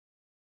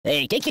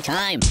Hey, take your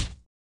time.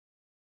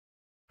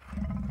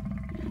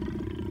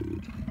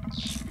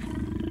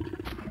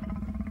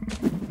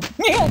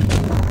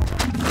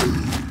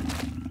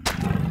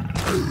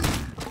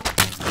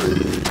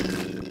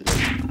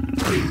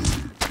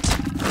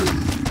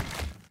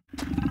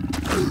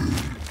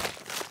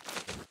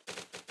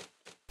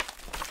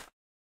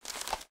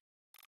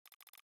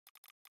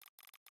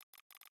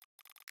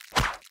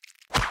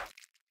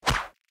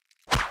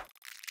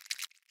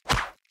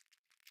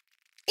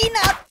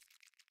 Enough!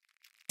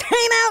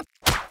 Time out!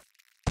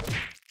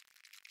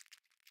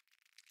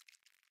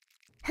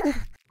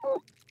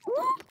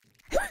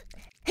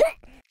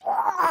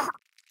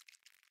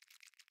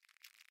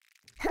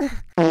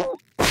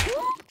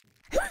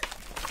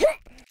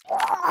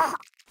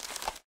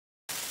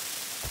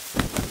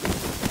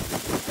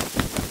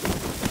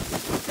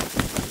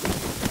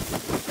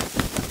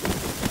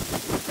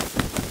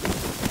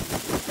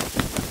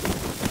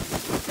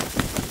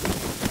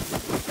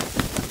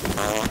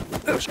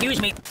 Oh,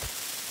 excuse me.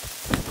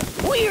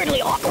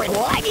 Weirdly awkward.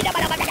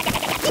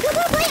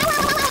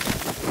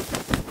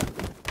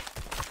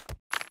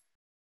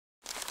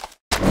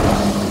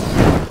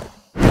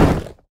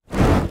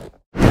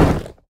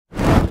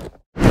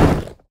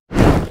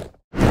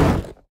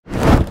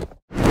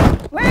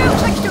 Well,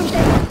 it's like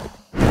Tuesday.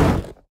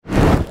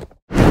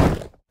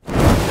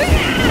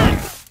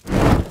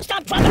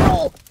 Stop, drop, and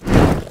roll.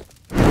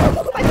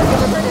 Oh, my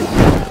biscuits are burning.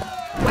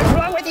 What's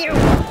wrong with you?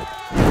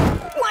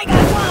 My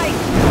God, why?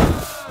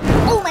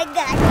 Oh my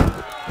God.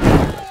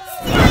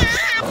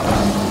 Stop!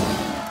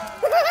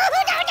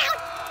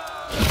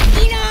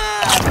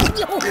 Enough!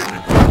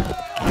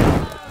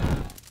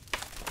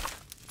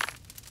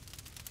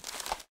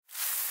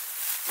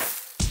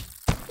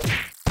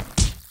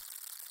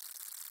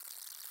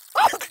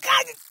 Oh,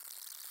 God!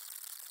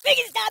 Make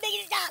it stop, make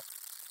it stop!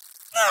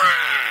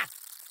 Ah!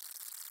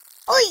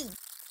 Oi!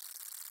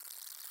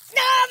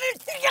 Stop!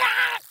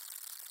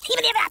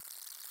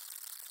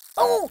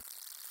 Oh!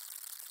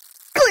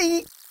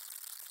 Glee!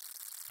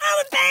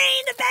 Oh, the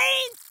pain, the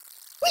pain!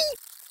 Whee!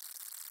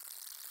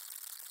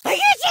 Are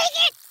you take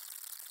it?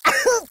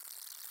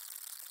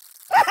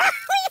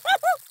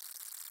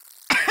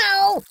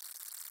 Ow!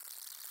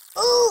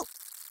 Ooh!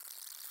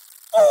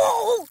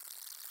 Oh!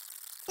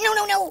 No,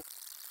 no, no!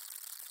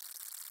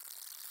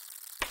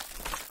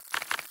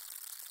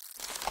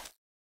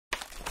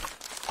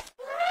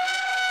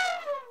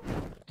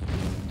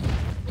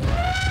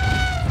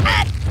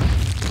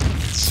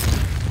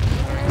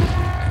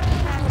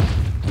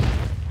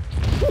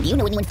 Do you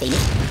know anyone famous?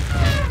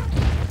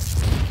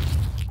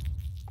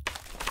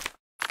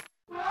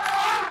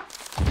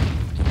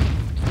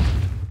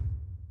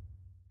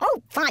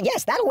 Oh, fine,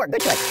 yes, that'll work.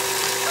 Good choice.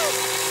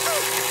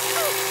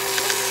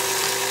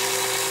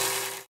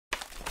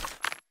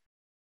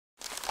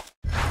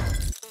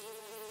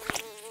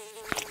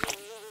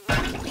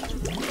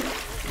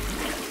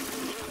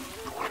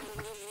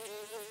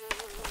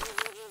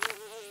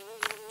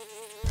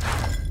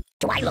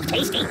 Do I look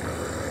tasty?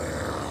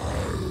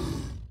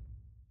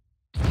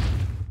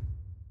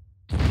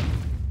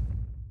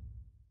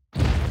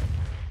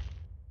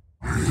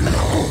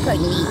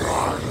 Pardon me.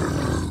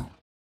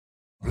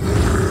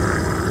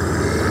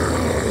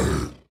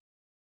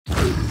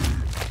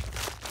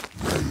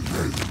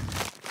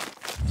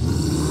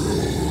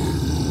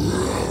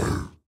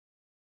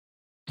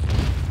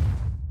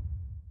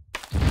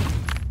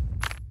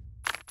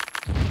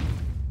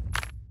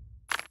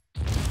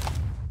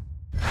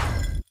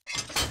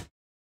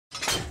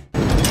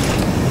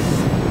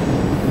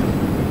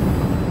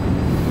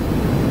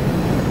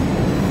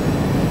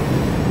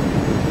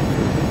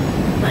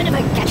 Mind if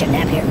I catch a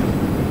nap here?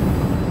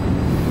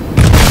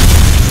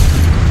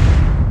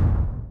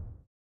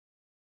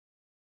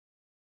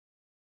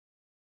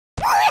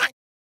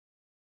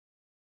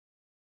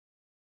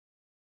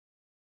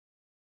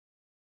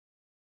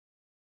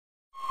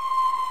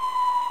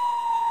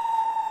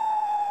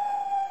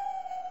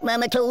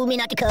 Mama told me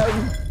not to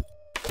come.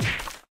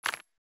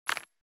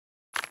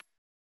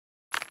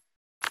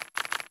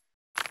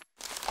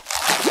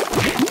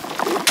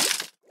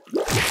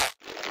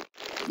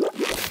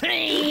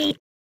 Hey!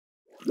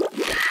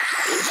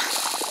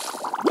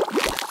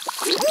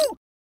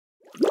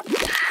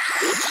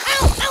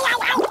 Ow! Ow! Ow!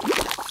 Ow!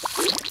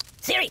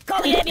 Siri,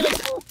 call the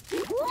ambulance.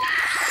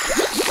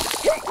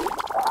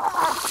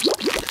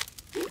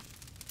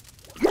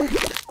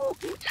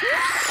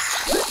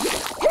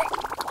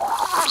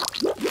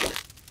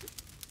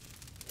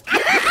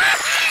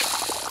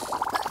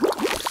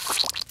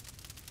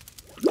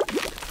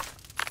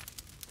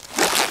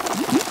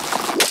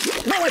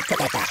 My wife took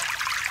that back.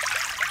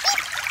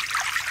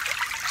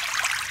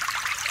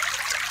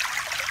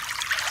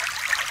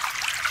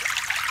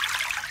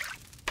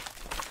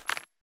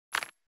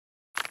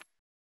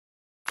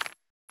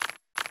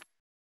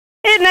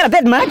 Isn't that a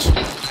bit much?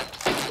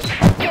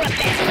 You're a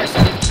bad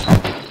person.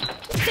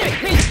 Siri,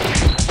 please.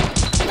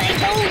 My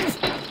bones.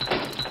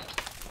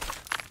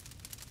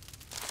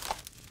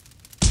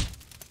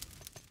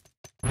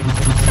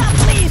 Stop,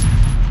 please.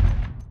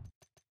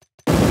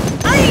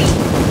 Aye!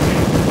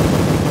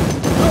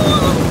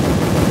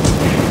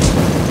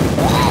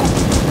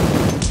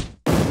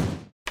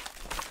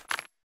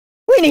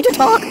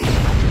 talk.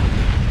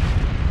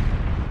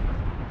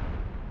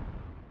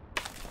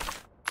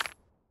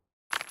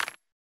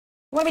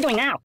 What are we doing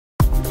now?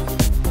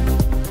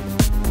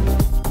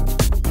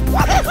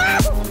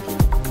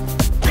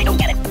 I don't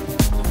get it.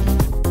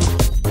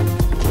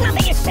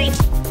 Nothing is safe.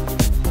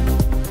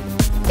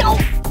 No.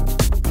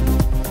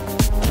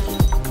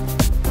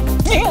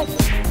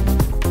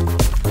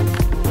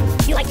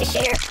 You like to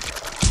share?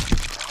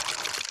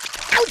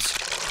 Ouch!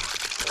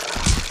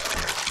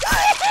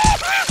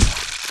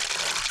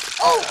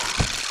 Oh!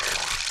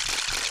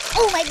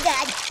 Oh my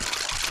God!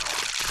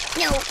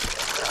 No!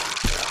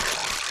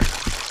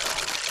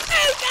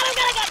 Oh God! Oh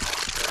God! Oh God!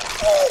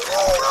 Oh!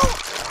 Oh! Oh!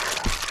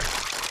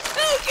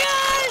 Oh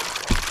God!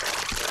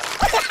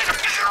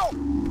 Ow!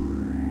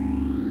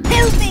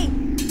 Help me!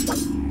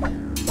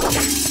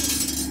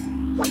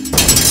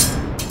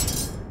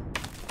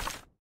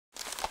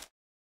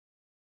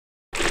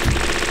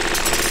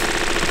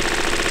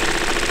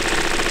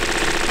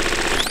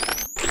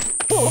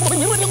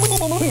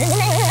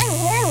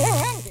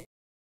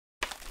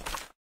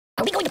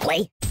 Are we going to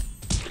play?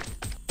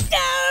 No!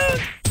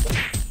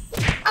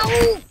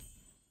 Oh!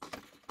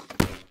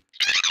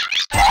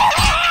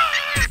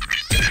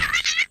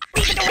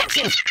 Read the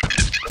directions!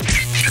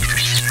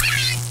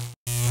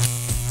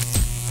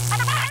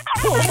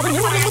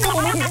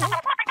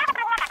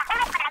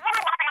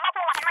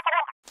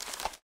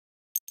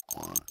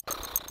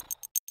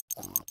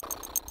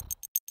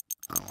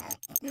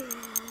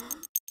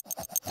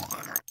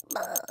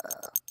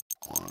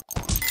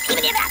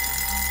 Give me that!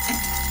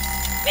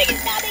 Make it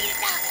stop! Make it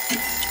stop!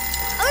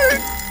 Oi!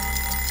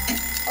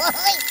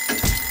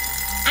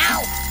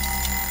 Ow!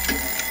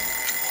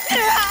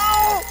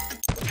 Ow!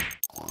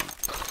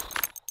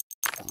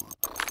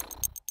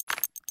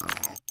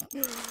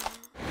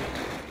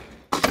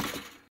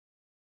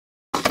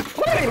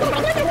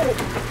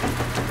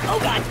 Oh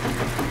God!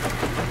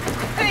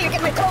 Hey, you're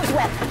getting my clothes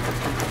wet!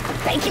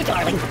 Thank you,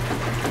 darling!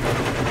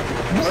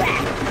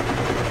 Blah.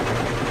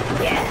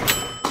 Yeah!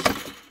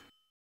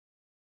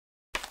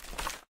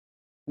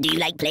 Do you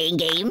like playing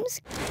games?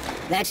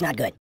 That's not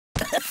good.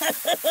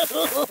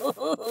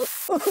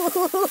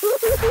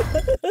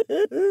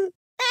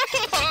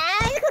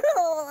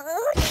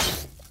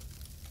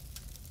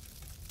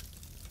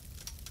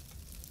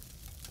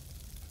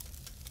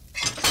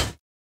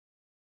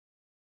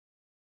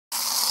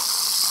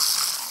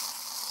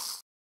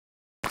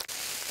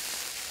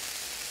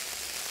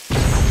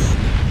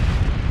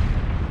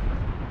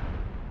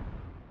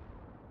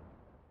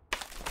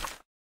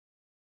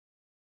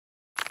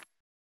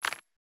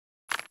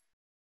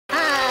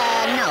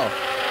 No.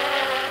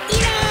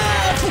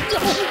 Enough!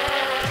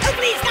 Oh,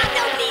 please, stop!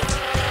 No, please!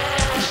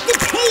 The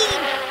pain!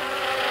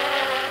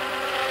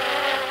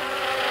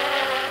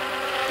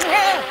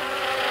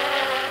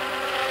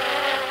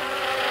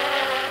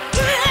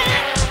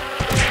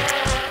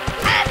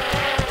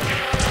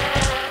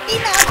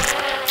 Enough!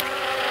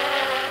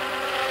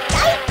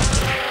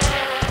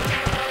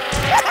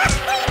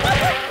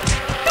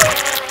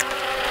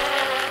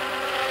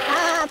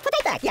 Put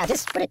it back. Yeah,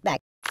 just put it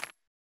back.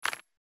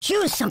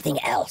 Choose something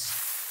else.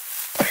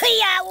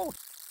 Yow!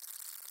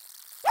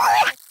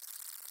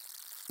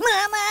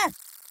 Mama!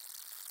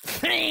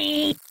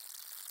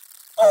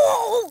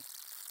 Oh!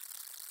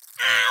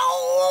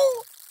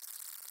 Ow!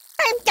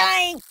 I'm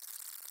dying!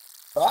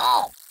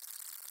 Oh!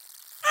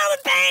 Oh,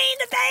 the pain!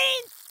 The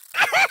pain!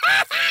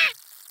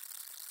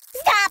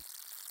 Stop!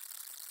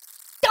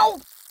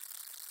 Don't!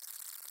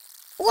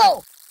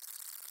 Whoa!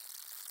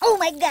 Oh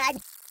my God!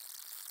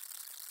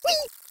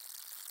 Whee!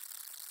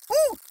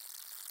 Ooh!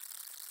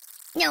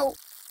 No!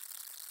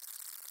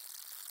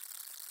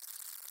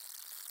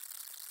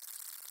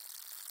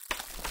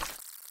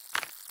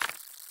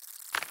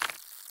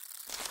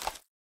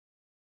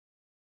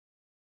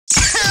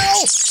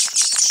 Ow!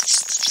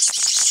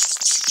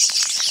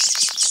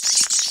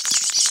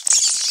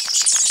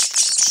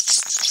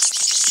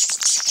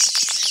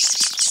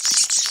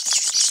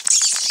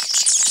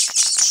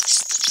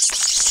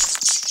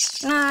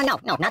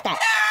 No, not that.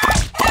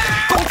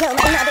 Don't tell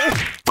my mother.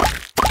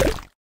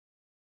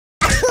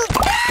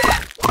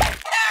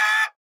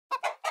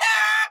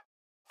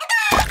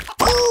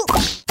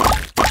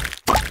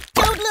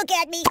 Don't look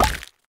at me.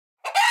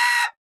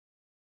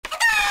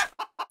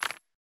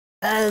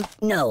 No. I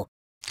know.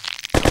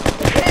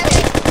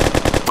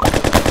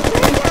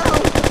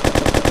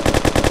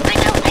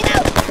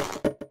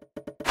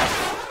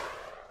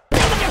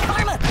 Think of your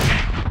karma.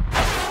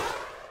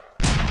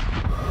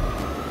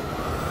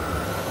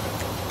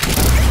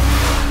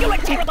 You're a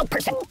terrible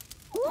person.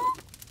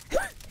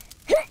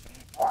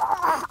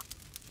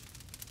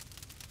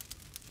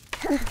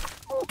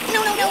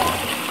 No.